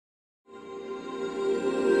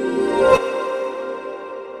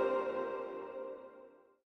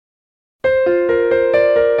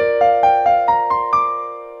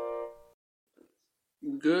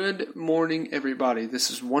morning, everybody. This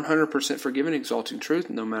is 100% Forgiven, Exalting Truth,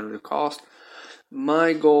 no matter the cost.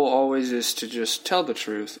 My goal always is to just tell the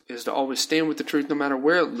truth, is to always stand with the truth no matter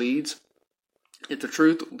where it leads. If the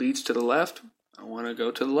truth leads to the left, I want to go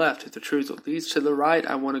to the left. If the truth leads to the right,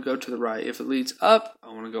 I want to go to the right. If it leads up, I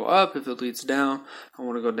want to go up. If it leads down, I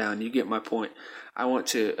want to go down. You get my point. I want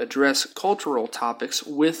to address cultural topics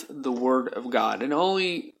with the Word of God, and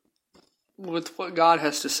only with what God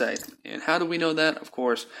has to say. And how do we know that? Of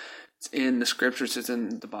course, it's in the Scriptures. It's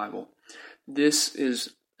in the Bible. This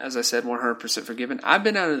is, as I said, 100% Forgiven. I've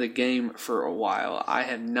been out of the game for a while. I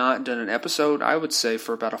have not done an episode, I would say,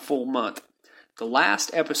 for about a full month. The last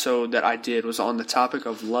episode that I did was on the topic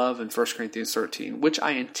of love in 1 Corinthians 13, which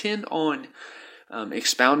I intend on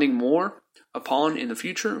expounding more upon in the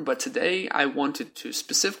future. But today I wanted to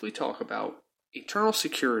specifically talk about eternal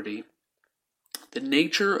security, the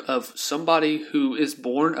nature of somebody who is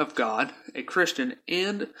born of God, a Christian,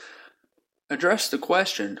 and address the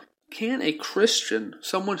question, can a Christian,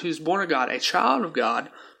 someone who's born of God, a child of God,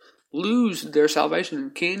 lose their salvation?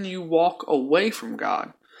 Can you walk away from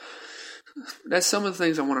God? That's some of the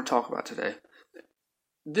things I want to talk about today.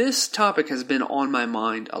 This topic has been on my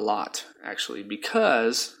mind a lot, actually,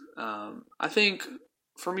 because I think,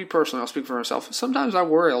 for me personally, I'll speak for myself, sometimes I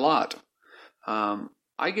worry a lot.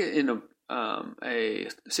 I get in a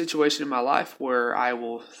situation in my life where I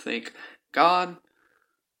will think, God,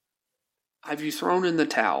 have you thrown in the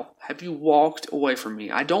towel? Have you walked away from me?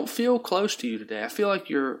 I don't feel close to you today. I feel like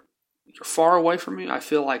you're far away from me. I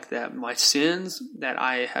feel like that my sins that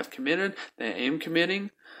I have committed, that I am committing,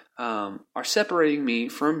 are separating me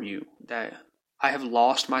from you, that I have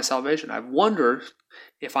lost my salvation. I've wondered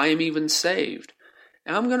if I am even saved.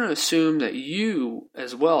 And I'm going to assume that you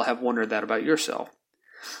as well have wondered that about yourself.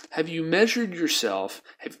 Have you measured yourself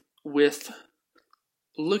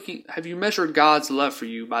have you measured God's love for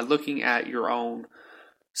you by looking at your own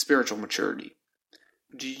spiritual maturity?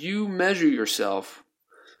 Do you measure yourself?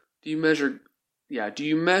 Do you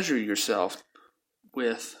measure yourself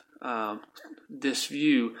with this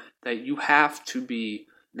view that you have to be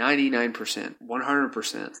 99%,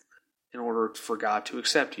 100% in order for God to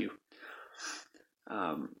accept you?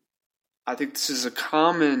 I think this is a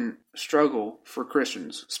common struggle for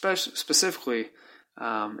Christians, specifically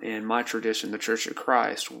in my tradition, the Church of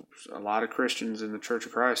Christ. A lot of Christians in the Church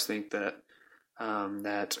of Christ think that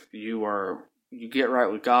that you get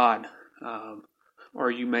right with God, or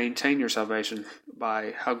you maintain your salvation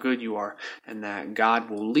by how good you are, and that God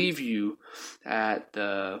will leave you at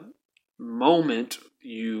the moment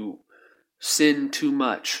you sin too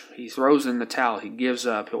much. He throws in the towel. He gives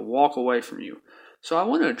up. He'll walk away from you. So I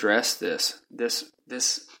want to address this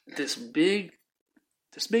big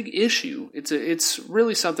issue. It's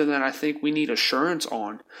really something that I think we need assurance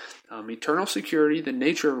on. Eternal security, the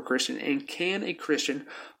nature of a Christian, and can a Christian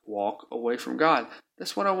walk away from God?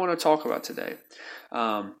 That's what I want to talk about today.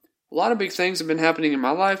 A lot of big things have been happening in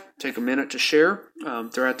my life. Take a minute to share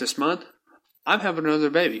throughout this month. I'm having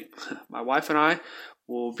another baby. My wife and I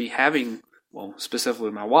will be having,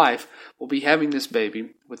 specifically my wife, will be having this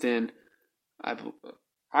baby within,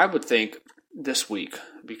 I would think, this week,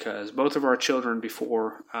 because both of our children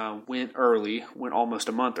before went almost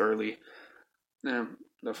a month early.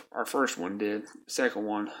 Our first one did. The second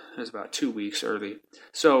one is about 2 weeks early.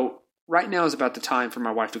 So right now is about the time for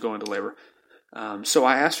my wife to go into labor. So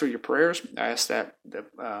I asked for your prayers. I asked that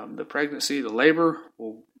the pregnancy, the labor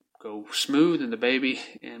will go smooth, and the baby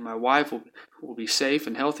and my wife will be safe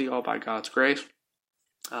and healthy, all by God's grace.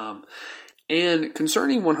 And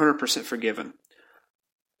concerning 100% Forgiven,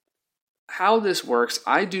 how this works,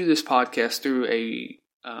 I do this podcast through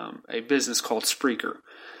a business called Spreaker,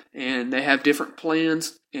 and they have different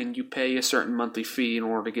plans, and you pay a certain monthly fee in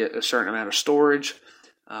order to get a certain amount of storage.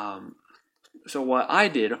 So what I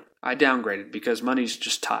did, I downgraded because money's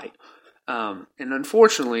just tight. And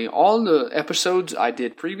unfortunately, all the episodes I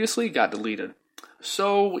did previously got deleted.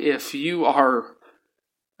 So if you are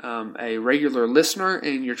a regular listener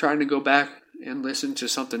and you're trying to go back and listen to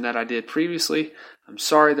something that I did previously, I'm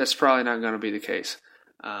sorry, that's probably not going to be the case.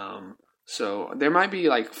 So there might be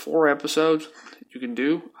like 4 episodes you can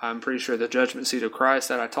do. I'm pretty sure the Judgment Seat of Christ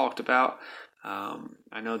that I talked about,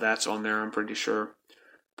 I know that's on there, I'm pretty sure.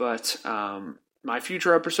 But my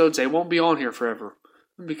future episodes, they won't be on here forever,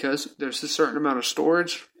 because there's a certain amount of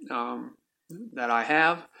storage that I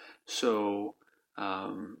have. So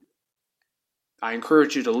I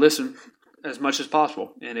encourage you to listen as much as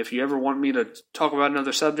possible. And if you ever want me to talk about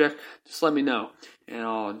another subject, just let me know, and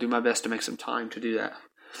I'll do my best to make some time to do that.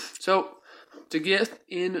 So to get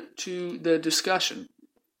into the discussion,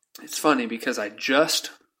 it's funny because I just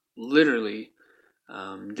literally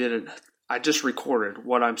I just recorded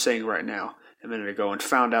what I'm saying right now a minute ago and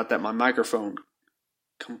found out that my microphone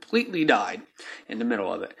completely died in the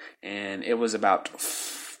middle of it. And it was about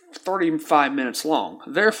 35 minutes long.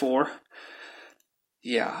 Therefore,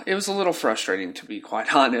 yeah, it was a little frustrating, to be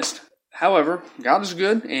quite honest. However, God is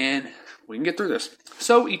good, and we can get through this.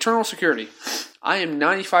 So, eternal security. I am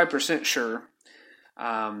 95% sure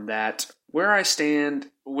that where I stand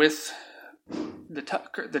with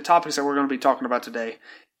the topics that we're going to be talking about today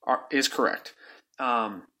is correct.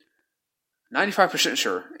 95%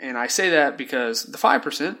 sure, and I say that because the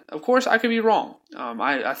 5%, of course, I could be wrong.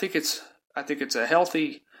 I think it's a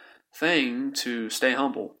healthy thing to stay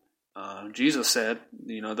humble. Jesus said,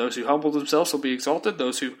 those who humble themselves will be exalted.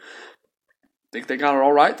 Those who think they got it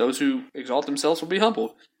all right, those who exalt themselves will be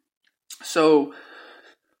humbled. So,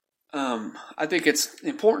 I think it's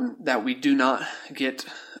important that we do not get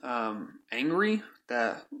angry,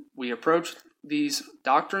 that we approach these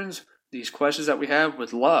doctrines, these questions that we have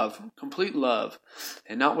with love, complete love,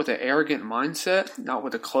 and not with an arrogant mindset, not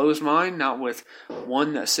with a closed mind, not with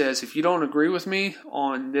one that says, if you don't agree with me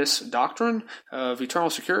on this doctrine of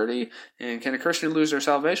eternal security, and can a Christian lose their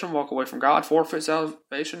salvation, walk away from God, forfeit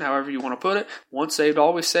salvation, however you want to put it, once saved,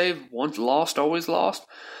 always saved, once lost, always lost.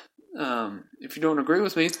 If you don't agree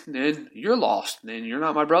with me, then you're lost, then you're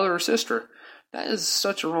not my brother or sister. That is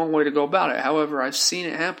such a wrong way to go about it. However, I've seen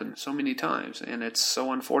it happen so many times, and it's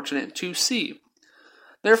so unfortunate to see.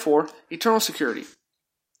 Therefore, eternal security.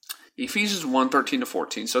 Ephesians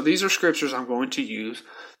 1:13-14. So these are scriptures I'm going to use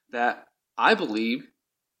that I believe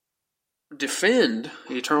defend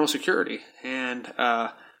eternal security. And,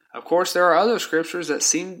 of course, there are other scriptures that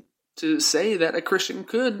seem to say that a Christian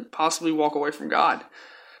could possibly walk away from God.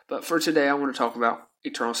 But for today, I want to talk about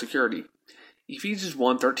eternal security. Ephesians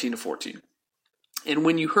 1:13-14. And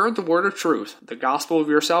when you heard the word of truth, the gospel of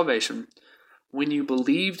your salvation, when you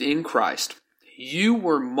believed in Christ, you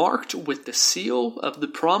were marked with the seal of the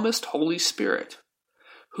promised Holy Spirit,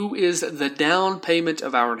 who is the down payment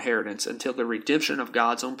of our inheritance until the redemption of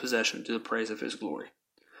God's own possession to the praise of His glory.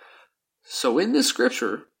 So in this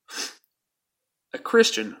scripture, a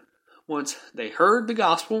Christian, once they heard the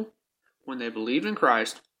gospel, when they believed in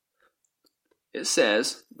Christ, it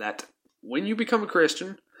says that when you become a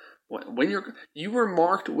Christian, when you were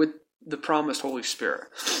marked with the promised Holy Spirit.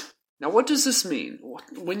 Now, what does this mean?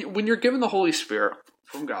 When you're given the Holy Spirit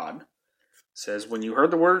from God, it says, when you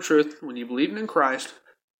heard the word of truth, when you believed in Christ,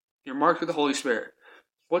 you're marked with the Holy Spirit.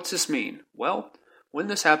 What's this mean? Well, when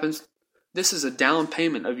this happens, this is a down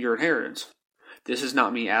payment of your inheritance. This is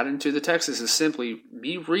not me adding to the text. This is simply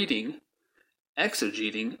me reading,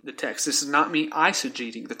 exegeting the text. This is not me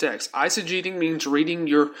eisegeting the text. Eisegeting means reading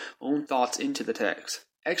your own thoughts into the text.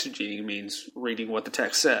 Exegeting means reading what the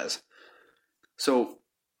text says. So,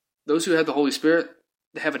 those who have the Holy Spirit,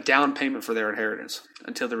 they have a down payment for their inheritance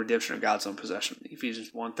until the redemption of God's own possession.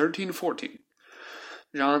 Ephesians 1:13-14.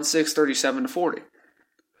 John 6:37-40.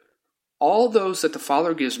 All those that the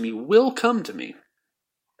Father gives me will come to me,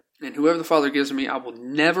 and whoever the Father gives me, I will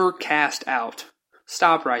never cast out.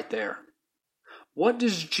 Stop right there. What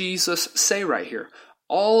does Jesus say right here?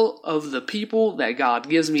 All of the people that God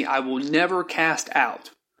gives me, I will never cast out.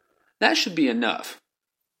 That should be enough.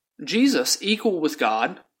 Jesus, equal with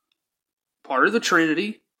God, part of the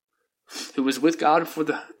Trinity, who was with God for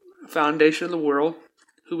the foundation of the world,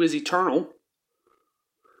 who is eternal,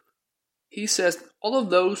 he says, all of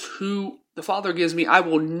those who the Father gives me, I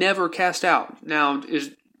will never cast out. Now,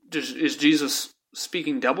 is Jesus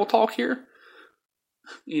speaking double talk here?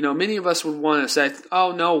 Many of us would want to say,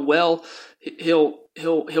 oh no, well, he'll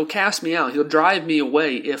cast me out. He'll drive me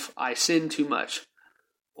away if I sin too much.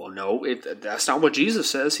 Well, no, that's not what Jesus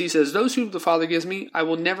says. He says, those who the Father gives me, I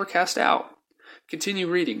will never cast out. Continue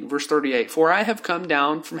reading, verse 38. For I have come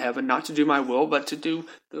down from heaven not to do my will, but to do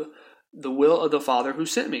the will of the Father who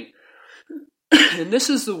sent me. And this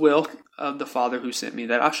is the will of the Father who sent me,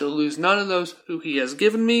 that I shall lose none of those who He has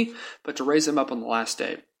given me, but to raise them up on the last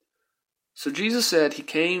day. So Jesus said He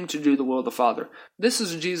came to do the will of the Father. This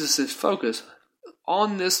is Jesus' focus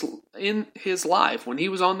on this in His life. When He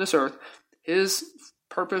was on this earth, His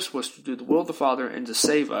purpose was to do the will of the Father and to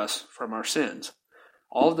save us from our sins.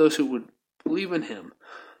 All of those who would believe in Him,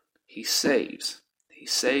 He saves. He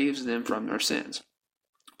saves them from their sins.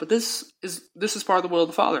 But this is part of the will of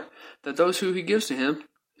the Father, that those who He gives to Him,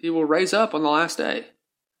 He will raise up on the last day.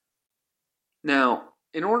 Now,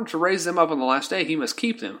 in order to raise them up on the last day, He must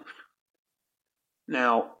keep them.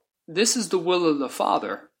 Now, this is the will of the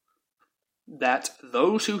Father, that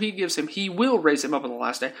those who He gives Him, He will raise them up on the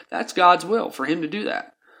last day. That's God's will, for Him to do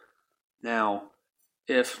that. Now,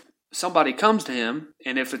 if somebody comes to Him,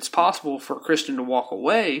 and if it's possible for a Christian to walk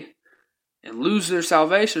away, and lose their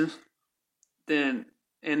salvation, then,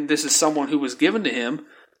 and this is someone who was given to him,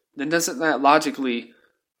 then doesn't that logically,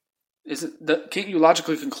 can't you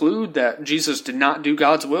logically conclude that Jesus did not do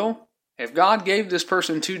God's will? If God gave this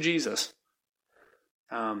person to Jesus,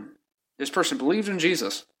 this person believed in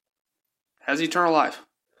Jesus, has eternal life,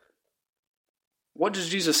 what does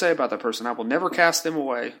Jesus say about that person? I will never cast them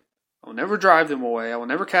away. I will never drive them away. I will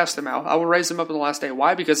never cast them out. I will raise them up in the last day.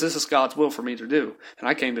 Why? Because this is God's will for me to do. And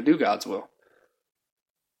I came to do God's will.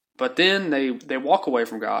 But then they walk away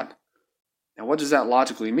from God. And what does that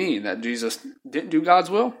logically mean? That Jesus didn't do God's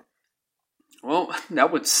will? Well,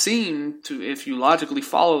 that would seem to, if you logically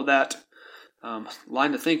follow that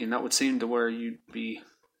line of thinking, that would seem to where you'd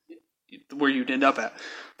end up at.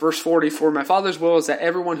 Verse 40, for my Father's will is that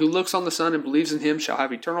everyone who looks on the Son and believes in him shall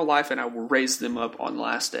have eternal life, and I will raise them up on the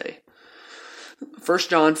last day. 1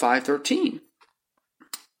 John 5:13.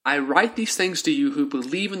 I write these things to you who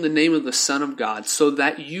believe in the name of the Son of God, so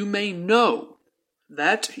that you may know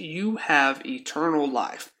that you have eternal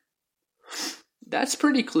life. That's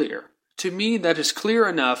pretty clear. To me, that is clear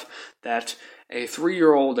enough that a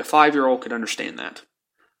 3-year-old, a 5-year-old could understand that.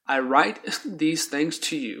 I write these things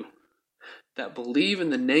to you that believe in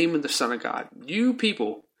the name of the Son of God. You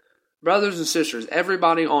people, brothers and sisters,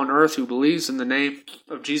 everybody on earth who believes in the name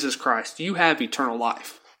of Jesus Christ, you have eternal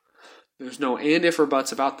life. There's no and, if, or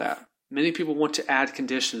buts about that. Many people want to add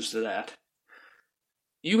conditions to that.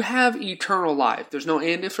 You have eternal life. There's no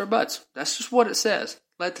and, if, or buts. That's just what it says.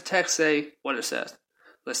 Let the text say what it says.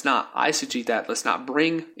 Let's not eisegete that. Let's not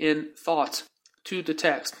bring in thoughts to the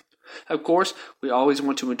text. Of course, we always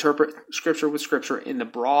want to interpret Scripture with Scripture in the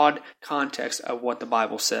broad context of what the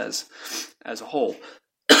Bible says as a whole.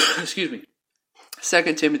 Excuse me.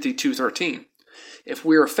 2 Timothy 2:13. If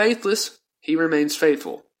we are faithless, he remains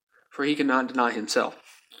faithful, for he cannot deny himself.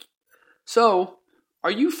 So,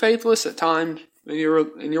 are you faithless at times in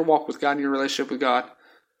your walk with God, in your relationship with God?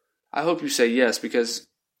 I hope you say yes, because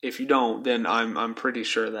if you don't, then I'm pretty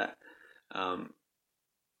sure that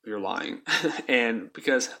you're lying. And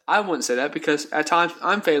because I wouldn't say that, because at times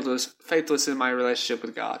I'm faithless in my relationship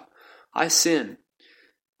with God. I sin.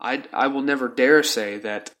 I will never dare say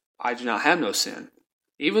that I do not have no sin.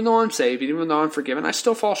 Even though I'm saved, even though I'm forgiven, I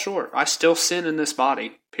still fall short. I still sin in this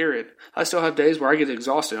body, period. I still have days where I get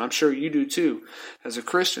exhausted. I'm sure you do too, as a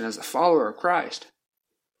Christian, as a follower of Christ.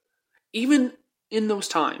 Even in those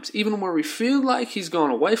times, even where we feel like he's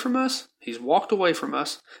gone away from us, he's walked away from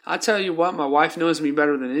us, I tell you what, my wife knows me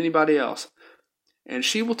better than anybody else. And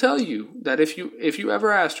she will tell you that if you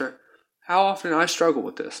ever asked her how often I struggle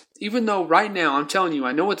with this, even though right now I'm telling you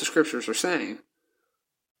I know what the Scriptures are saying,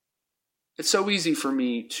 it's so easy for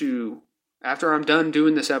me to, after I'm done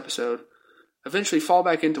doing this episode, eventually fall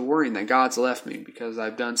back into worrying that God's left me because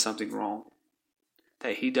I've done something wrong.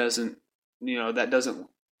 That he doesn't, that doesn't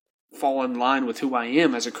fall in line with who I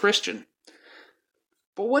am as a Christian.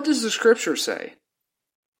 But what does the Scripture say?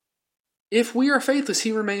 If we are faithless,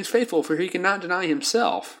 he remains faithful, for he cannot deny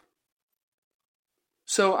himself.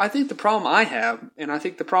 So I think the problem I have, and I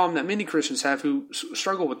think the problem that many Christians have who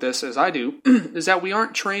struggle with this, as I do, is that we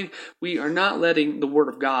are not letting the Word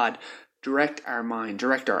of God direct our mind,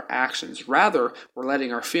 direct our actions. Rather, we're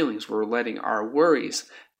letting our feelings, we're letting our worries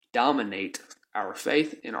dominate our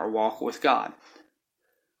faith in our walk with God.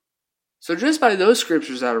 So just by those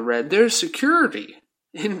scriptures that I read, there's security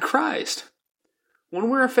in Christ. When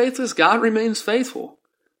we're faithless, God remains faithful.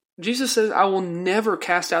 Jesus says, I will never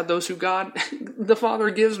cast out those who God, the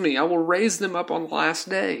Father, gives me. I will raise them up on the last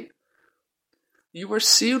day. You are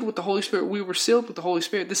sealed with the Holy Spirit. We were sealed with the Holy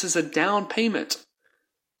Spirit. This is a down payment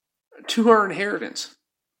to our inheritance.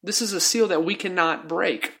 This is a seal that we cannot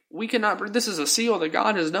break. This is a seal that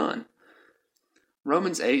God has done.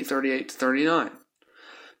 Romans 8:38-39.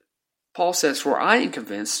 Paul says, for I am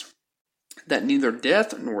convinced that neither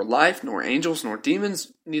death, nor life, nor angels, nor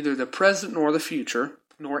demons, neither the present nor the future,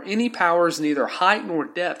 nor any powers, neither height nor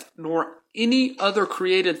depth, nor any other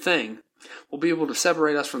created thing will be able to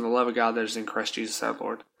separate us from the love of God that is in Christ Jesus our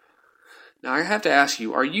Lord. Now I have to ask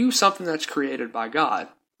you, are you something that's created by God?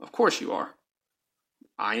 Of course you are.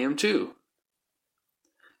 I am too.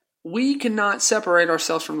 We cannot separate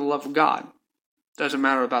ourselves from the love of God. Doesn't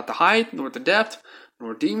matter about the height, nor the depth,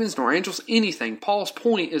 nor demons, nor angels, anything. Paul's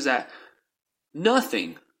point is that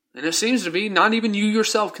nothing, and it seems to be not even you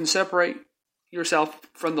yourself, can separate yourself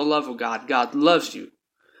from the love of God. God loves you.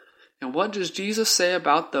 And what does Jesus say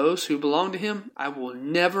about those who belong to him? I will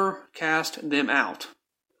never cast them out.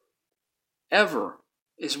 Ever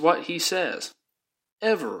is what he says.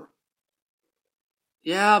 Ever.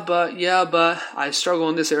 Yeah, but I struggle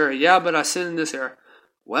in this area. Yeah, but I sin in this area.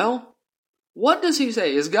 Well, What does he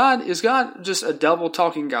say? Is God just a double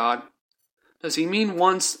talking God? Does he mean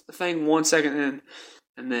one thing 1 second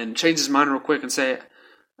and then change his mind real quick and say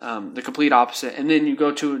the complete opposite, and then you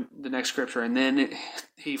go to the next scripture, and then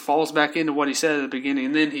he falls back into what he said at the beginning,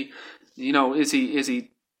 and then is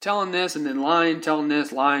he telling this and then lying, telling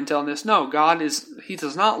this, lying, telling this? No, he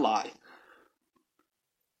does not lie.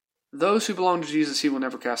 Those who belong to Jesus, he will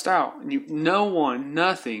never cast out. And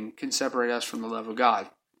nothing can separate us from the love of God.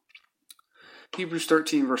 Hebrews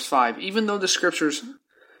 13, verse 5. Even though the scriptures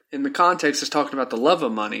in the context is talking about the love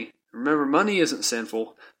of money, remember, money isn't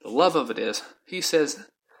sinful, the love of it is. He says,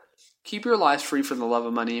 keep your lives free from the love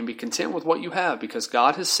of money and be content with what you have, because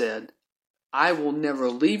God has said, I will never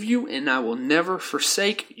leave you and I will never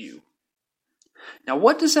forsake you. Now,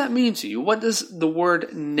 what does that mean to you? What does the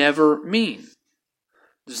word never mean?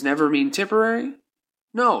 Does never mean temporary?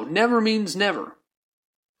 No, never means never.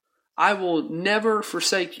 I will never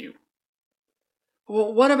forsake you.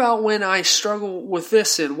 Well, what about when I struggle with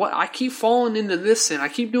this sin? I keep falling into this sin. I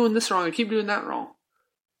keep doing this wrong. I keep doing that wrong.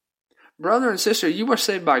 Brother and sister, you are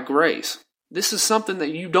saved by grace. This is something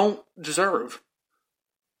that you don't deserve.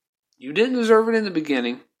 You didn't deserve it in the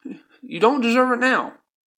beginning. You don't deserve it now.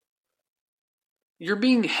 You're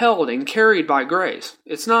being held and carried by grace.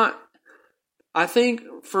 It's not, I think,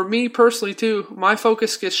 for me personally too, my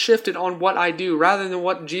focus gets shifted on what I do rather than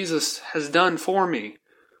what Jesus has done for me.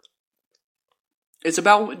 It's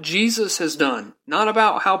about what Jesus has done, not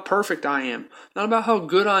about how perfect I am, not about how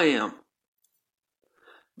good I am.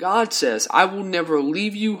 God says, I will never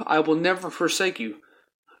leave you, I will never forsake you.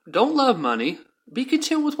 Don't love money. Be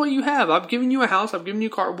content with what you have. I've given you a house, I've given you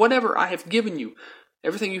a car, whatever I have given you.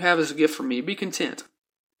 Everything you have is a gift from me. Be content.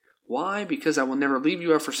 Why? Because I will never leave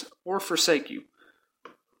you or forsake you.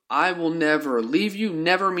 I will never leave you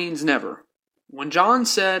never means never. When John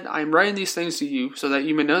said, I am writing these things to you so that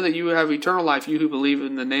you may know that you have eternal life, you who believe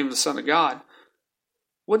in the name of the Son of God.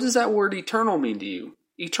 What does that word eternal mean to you?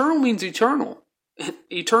 Eternal means eternal.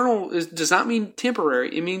 Eternal does not mean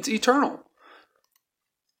temporary. It means eternal.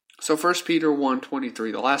 So 1 Peter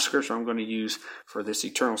 1:23, the last scripture I'm going to use for this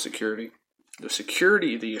eternal security. The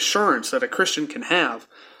security, the assurance that a Christian can have.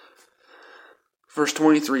 Verse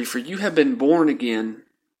 23, for you have been born again,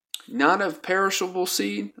 not of perishable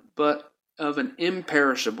seed, but of an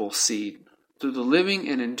imperishable seed, through the living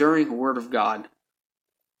and enduring word of God.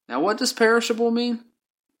 Now what does perishable mean?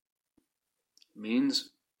 It means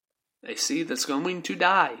a seed that's going to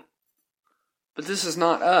die. But this is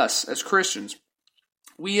not us as Christians.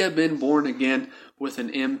 We have been born again with an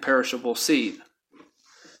imperishable seed.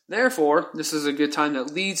 Therefore, this is a good time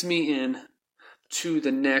that leads me in to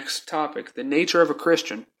the next topic, the nature of a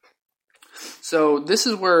Christian. So this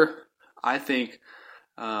is where I think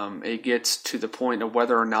it gets to the point of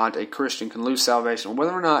whether or not a Christian can lose salvation,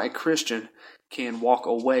 whether or not a Christian can walk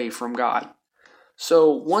away from God.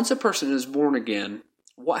 So once a person is born again,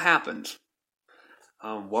 what happens?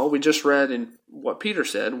 Well, we just read in what Peter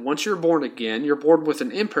said, once you're born again, you're born with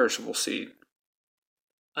an imperishable seed.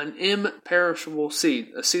 An imperishable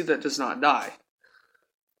seed, a seed that does not die.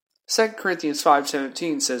 2 Corinthians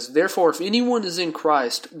 5:17 says, therefore, if anyone is in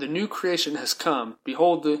Christ, the new creation has come.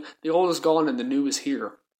 Behold, the old is gone and the new is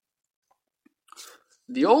here.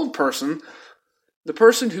 The old person, the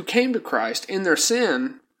person who came to Christ in their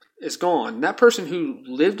sin, is gone. That person who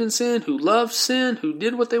lived in sin, who loved sin, who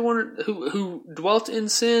did what they wanted, who dwelt in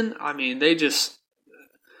sin,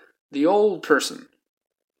 the old person,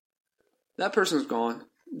 that person's gone.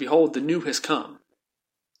 Behold, the new has come.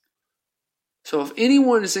 So if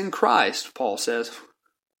anyone is in Christ, Paul says,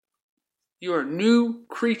 you are a new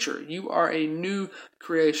creature. You are a new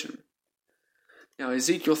creation. Now,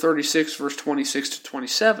 Ezekiel 36, verse 26 to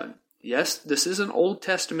 27. Yes, this is an Old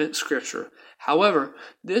Testament scripture. However,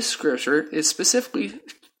 this scripture is specifically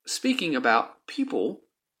speaking about people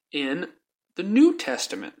in the New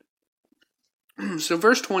Testament. So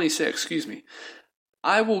verse 26,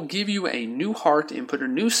 I will give you a new heart and put a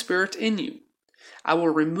new spirit in you. I will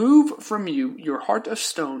remove from you your heart of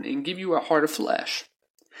stone and give you a heart of flesh.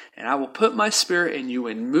 And I will put my spirit in you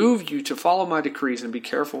and move you to follow my decrees and be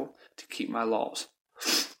careful to keep my laws.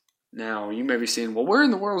 Now, you may be saying, well, where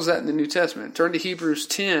in the world is that in the New Testament? Turn to Hebrews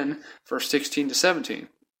 10, verse 16 to 17.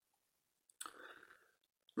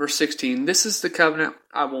 Verse 16, this is the covenant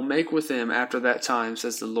I will make with them after that time,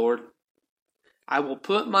 says the Lord. I will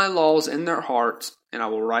put my laws in their hearts, and I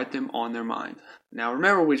will write them on their mind. Now,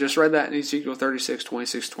 remember, we just read that in Ezekiel 36,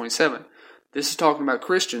 26, 27. This is talking about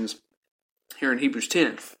Christians here in Hebrews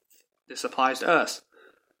 10. This applies to us.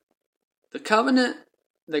 The covenant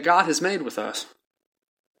that God has made with us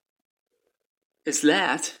is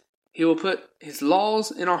that He will put his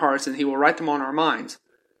laws in our hearts and he will write them on our minds.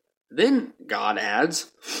 Then God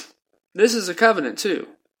adds, this is a covenant too.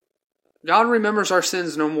 God remembers our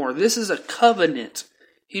sins no more. This is a covenant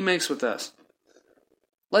he makes with us.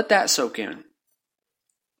 Let that soak in.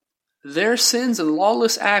 Their sins and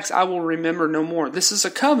lawless acts I will remember no more. This is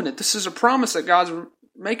a covenant. This is a promise that God's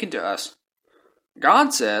making to us.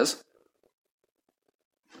 God says,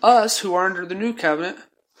 us who are under the new covenant,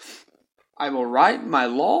 I will write my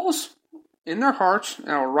laws in their hearts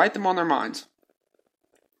and I will write them on their minds.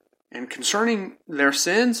 And concerning their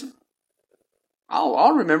sins,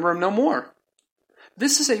 I'll remember them no more.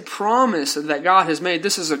 This is a promise that God has made.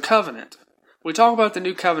 This is a covenant. We talk about the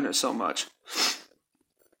new covenant so much.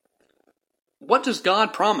 What does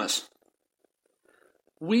God promise?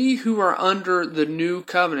 We who are under the new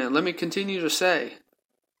covenant, let me continue to say,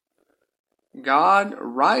 God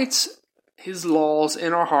writes his laws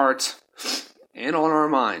in our hearts and on our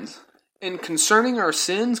minds. And concerning our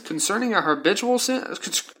sins, concerning our habitual sins,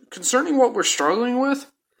 concerning what we're struggling with,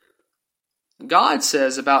 God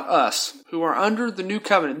says about us who are under the new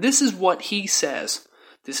covenant, this is what he says.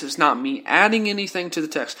 This is not me adding anything to the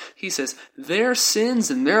text. He says, their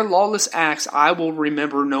sins and their lawless acts I will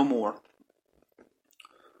remember no more.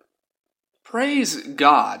 Praise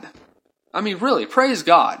God. I mean, really, praise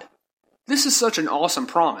God. This is such an awesome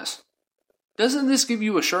promise. Doesn't this give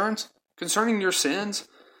you assurance concerning your sins?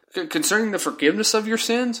 Concerning the forgiveness of your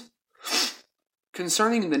sins?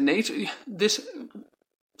 Concerning the nature,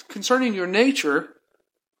 concerning your nature,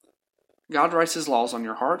 God writes his laws on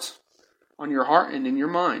your heart and in your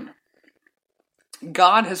mind.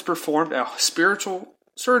 God has performed a spiritual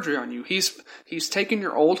surgery on you. He's taken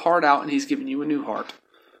your old heart out and he's given you a new heart.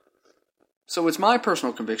 So it's my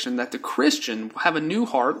personal conviction that the Christian will have a new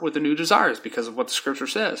heart with the new desires because of what the Scripture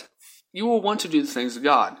says. You will want to do the things of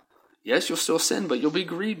God. Yes, you'll still sin, but you'll be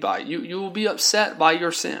grieved by it. You will be upset by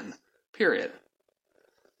your sin. Period.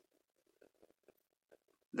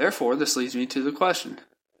 Therefore, this leads me to the question,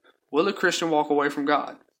 will a Christian walk away from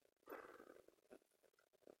God?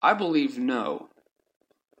 I believe no.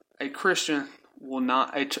 A Christian will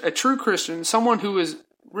not, a true Christian, someone who is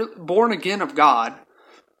born again of God,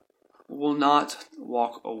 will not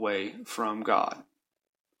walk away from God.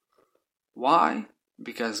 Why?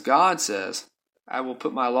 Because God says, I will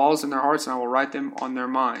put my laws in their hearts and I will write them on their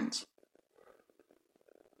minds.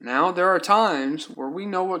 Now, there are times where we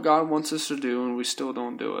know what God wants us to do and we still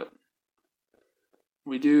don't do it.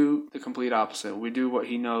 We do the complete opposite. We do what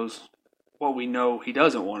we know he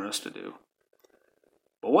doesn't want us to do.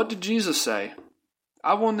 But what did Jesus say?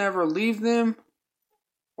 I will never leave them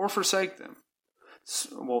or forsake them.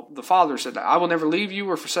 Well, the Father said that. I will never leave you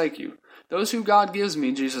or forsake you. Those who God gives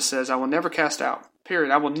me, Jesus says, I will never cast out.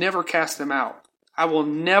 Period. I will never cast them out. I will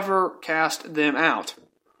never cast them out.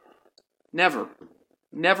 Never.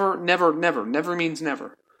 Never, never, never. Never means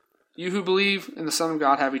never. You who believe in the Son of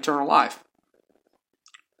God have eternal life.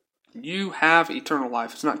 You have eternal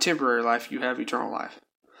life. It's not temporary life. You have eternal life.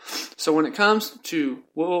 So when it comes to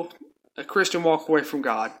will a Christian walk away from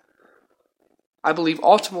God, I believe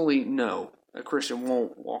ultimately no. A Christian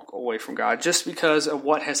won't walk away from God just because of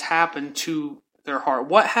what has happened to their heart.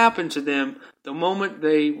 What happened to them the moment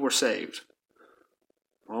they were saved?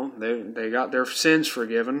 Well, they got their sins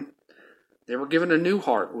forgiven. They were given a new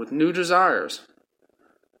heart with new desires.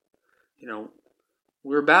 We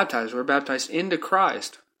were baptized. We were baptized into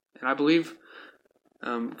Christ. And I believe,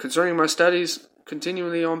 concerning my studies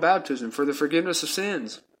continually on baptism for the forgiveness of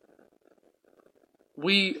sins,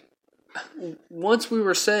 once we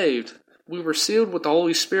were saved, we were sealed with the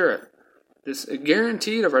Holy Spirit. This is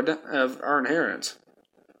guaranteed of our inheritance.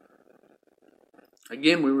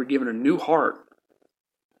 Again, we were given a new heart.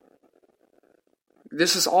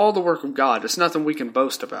 This is all the work of God. It's nothing we can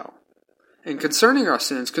boast about. And concerning our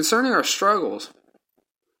sins, concerning our struggles,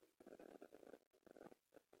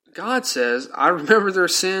 God says, I remember their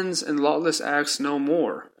sins and lawless acts no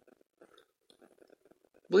more.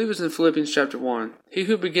 I believe it's in Philippians chapter 1. He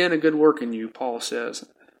who began a good work in you, Paul says,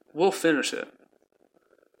 will finish it.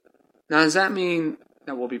 Now, does that mean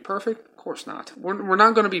that we'll be perfect? Of course not. We're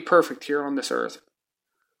not going to be perfect here on this earth.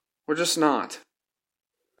 We're just not.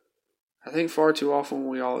 I think far too often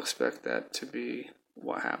we all expect that to be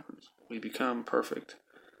what happens. We become perfect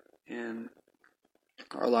in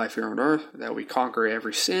our life here on earth, that we conquer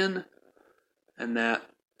every sin, and that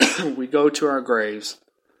we go to our graves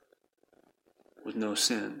with no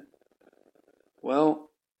sin. Well,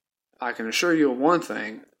 I can assure you of one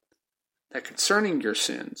thing, that concerning your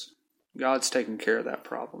sins, God's taking care of that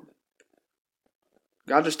problem.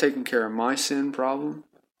 God has taken care of my sin problem,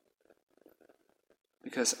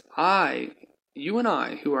 because I you and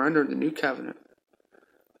I, who are under the new covenant,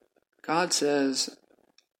 God says,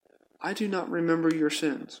 I do not remember your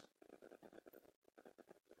sins.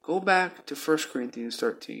 Go back to 1 Corinthians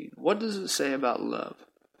 13. What does it say about love?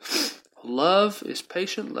 Love is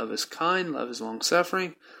patient, love is kind, love is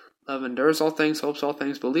long-suffering, love endures all things, hopes all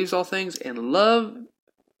things, believes all things, and love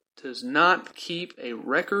does not keep a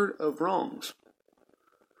record of wrongs.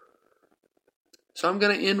 So I'm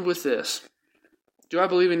going to end with this. Do I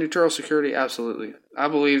believe in eternal security? Absolutely. I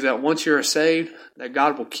believe that once you're saved, that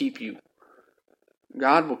God will keep you.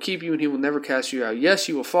 God will keep you and He will never cast you out. Yes,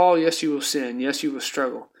 you will fall. Yes, you will sin. Yes, you will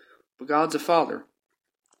struggle. But God's a Father.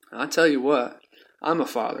 And I tell you what, I'm a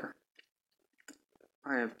father.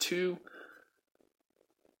 I have 2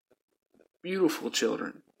 beautiful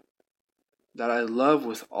children that I love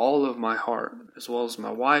with all of my heart, as well as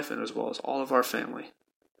my wife and as well as all of our family.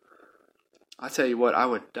 I tell you what, I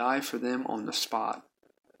would die for them on the spot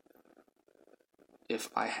if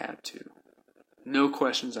I had to. No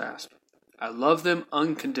questions asked. I love them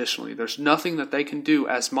unconditionally. There's nothing that they can do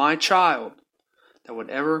as my child that would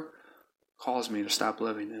ever cause me to stop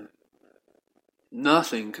loving them.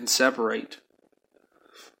 Nothing can separate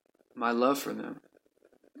my love for them.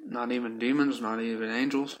 Not even demons, not even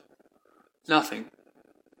angels. Nothing.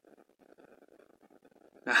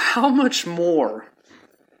 Now, how much more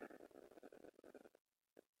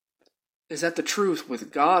is that the truth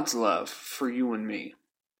with God's love for you and me?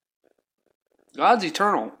 God's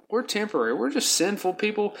eternal. We're temporary. We're just sinful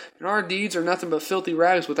people, and our deeds are nothing but filthy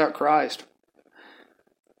rags without Christ.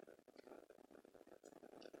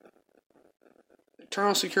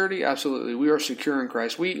 Eternal security? Absolutely. We are secure in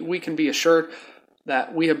Christ. We can be assured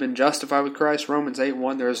that we have been justified with Christ. Romans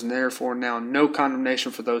 8:1, there is therefore now no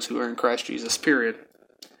condemnation for those who are in Christ Jesus. Period.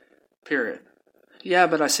 Yeah,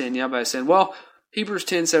 but I sin. Well, Hebrews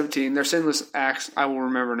 10:17, their sinless acts I will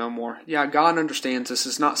remember no more. Yeah, God understands this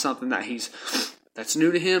is not something that's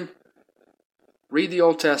new to Him. Read the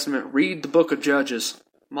Old Testament. Read the book of Judges.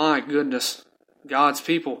 My goodness. God's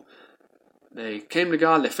people, they came to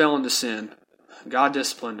God, they fell into sin. God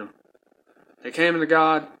disciplined them. They came to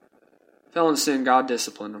God, fell into sin, God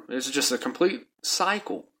disciplined them. It's just a complete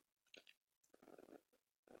cycle.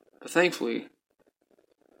 But thankfully,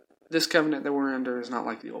 this covenant that we're under is not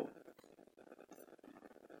like the old.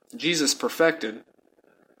 Jesus perfected.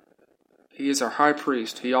 He is our high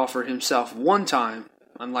priest. He offered Himself one time,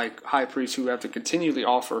 unlike high priests who have to continually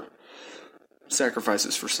offer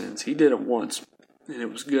sacrifices for sins. He did it once, and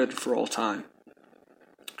it was good for all time.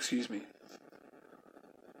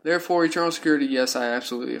 Therefore, eternal security, yes, I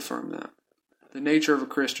absolutely affirm that. The nature of a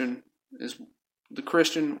Christian is the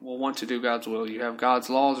Christian will want to do God's will. You have God's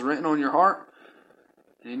laws written on your heart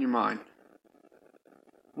and in your mind.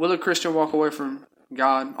 Will a Christian walk away from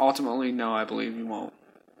God? Ultimately, no, I believe you won't.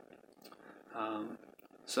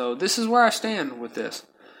 So this is where I stand with this.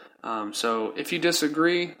 So if you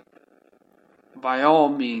disagree, by all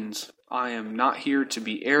means, I am not here to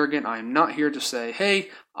be arrogant. I am not here to say, hey,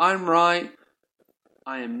 I'm right.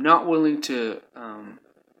 I am not willing to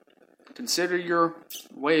consider your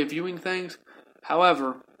way of viewing things.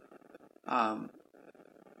 However,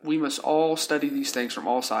 we must all study these things from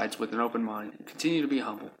all sides with an open mind and continue to be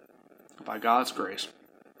humble by God's grace.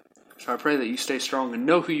 So I pray that you stay strong and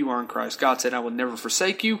know who you are in Christ. God said, I will never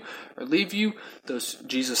forsake you or leave you.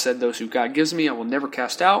 Jesus said, those who God gives me, I will never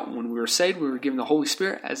cast out. When we were saved, we were given the Holy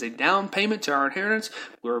Spirit as a down payment to our inheritance.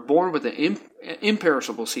 We were born with an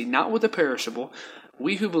imperishable seed, not with a perishable.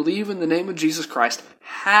 We who believe in the name of Jesus Christ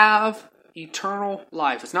have eternal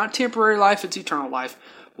life. It's not temporary life, it's eternal life.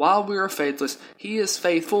 While we are faithless, He is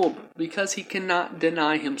faithful because He cannot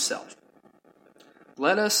deny Himself.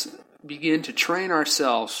 Let us begin to train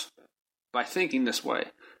ourselves by thinking this way,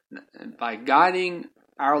 and by guiding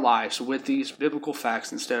our lives with these biblical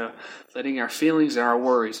facts instead of letting our feelings and our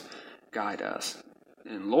worries guide us.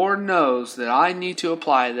 And Lord knows that I need to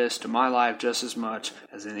apply this to my life just as much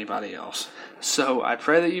as anybody else. So I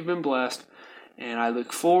pray that you've been blessed, and I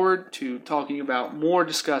look forward to talking about more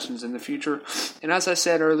discussions in the future. And as I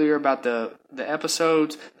said earlier about the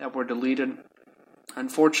episodes that were deleted,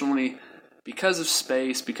 unfortunately, because of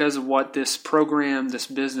space, because of what this program, this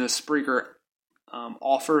business, Spreaker,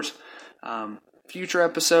 offers, future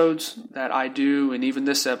episodes that I do, and even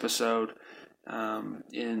this episode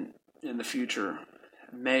in the future,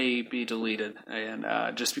 may be deleted, and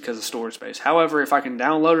just because of storage space. However, if I can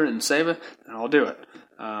download it and save it, then I'll do it.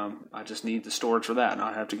 I just need the storage for that, and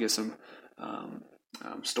I have to get some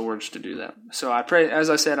storage to do that. So I pray, as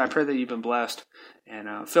I said, I pray that you've been blessed,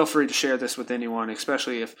 and feel free to share this with anyone,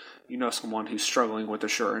 especially if you know someone who's struggling with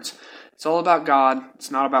assurance. It's all about God.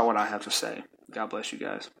 It's not about what I have to say. God bless you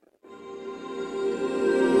guys.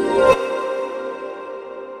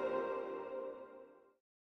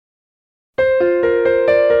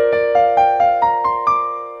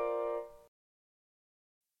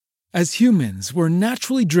 As humans, we're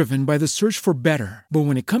naturally driven by the search for better. But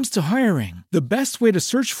when it comes to hiring, the best way to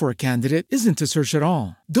search for a candidate isn't to search at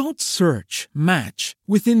all. Don't search, match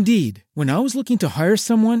with Indeed. When I was looking to hire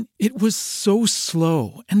someone, it was so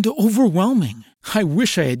slow and overwhelming. I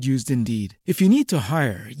wish I had used Indeed. If you need to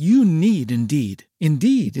hire, you need Indeed.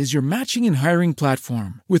 Indeed is your matching and hiring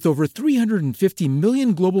platform with over 350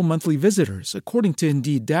 million global monthly visitors, according to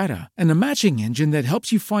Indeed data, and a matching engine that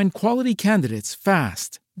helps you find quality candidates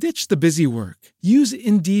fast. Ditch the busy work. Use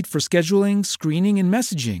Indeed for scheduling, screening, and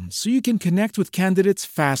messaging so you can connect with candidates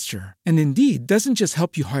faster. And Indeed doesn't just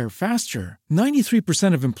help you hire faster.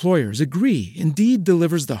 93% of employers agree Indeed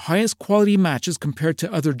delivers the highest quality matches compared to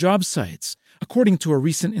other job sites, according to a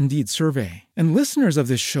recent Indeed survey. And listeners of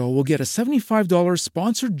this show will get a $75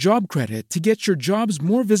 sponsored job credit to get your jobs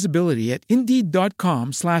more visibility at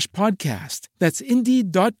Indeed.com/podcast. That's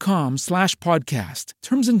Indeed.com/podcast.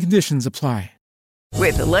 Terms and conditions apply.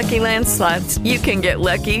 With the Lucky Land Slots, you can get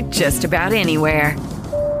lucky just about anywhere.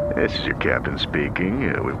 This is your captain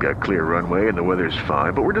speaking. We've got clear runway and the weather's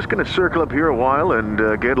fine, but we're just going to circle up here a while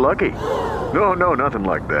and get lucky. No, nothing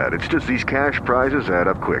like that. It's just these cash prizes add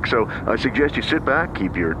up quick. So I suggest you sit back,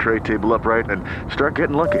 keep your tray table upright, and start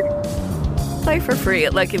getting lucky. Play for free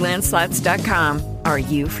at LuckyLandSlots.com. Are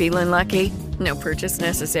you feeling lucky? No purchase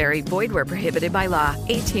necessary. Void where prohibited by law.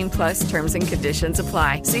 18+ terms and conditions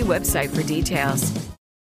apply. See website for details.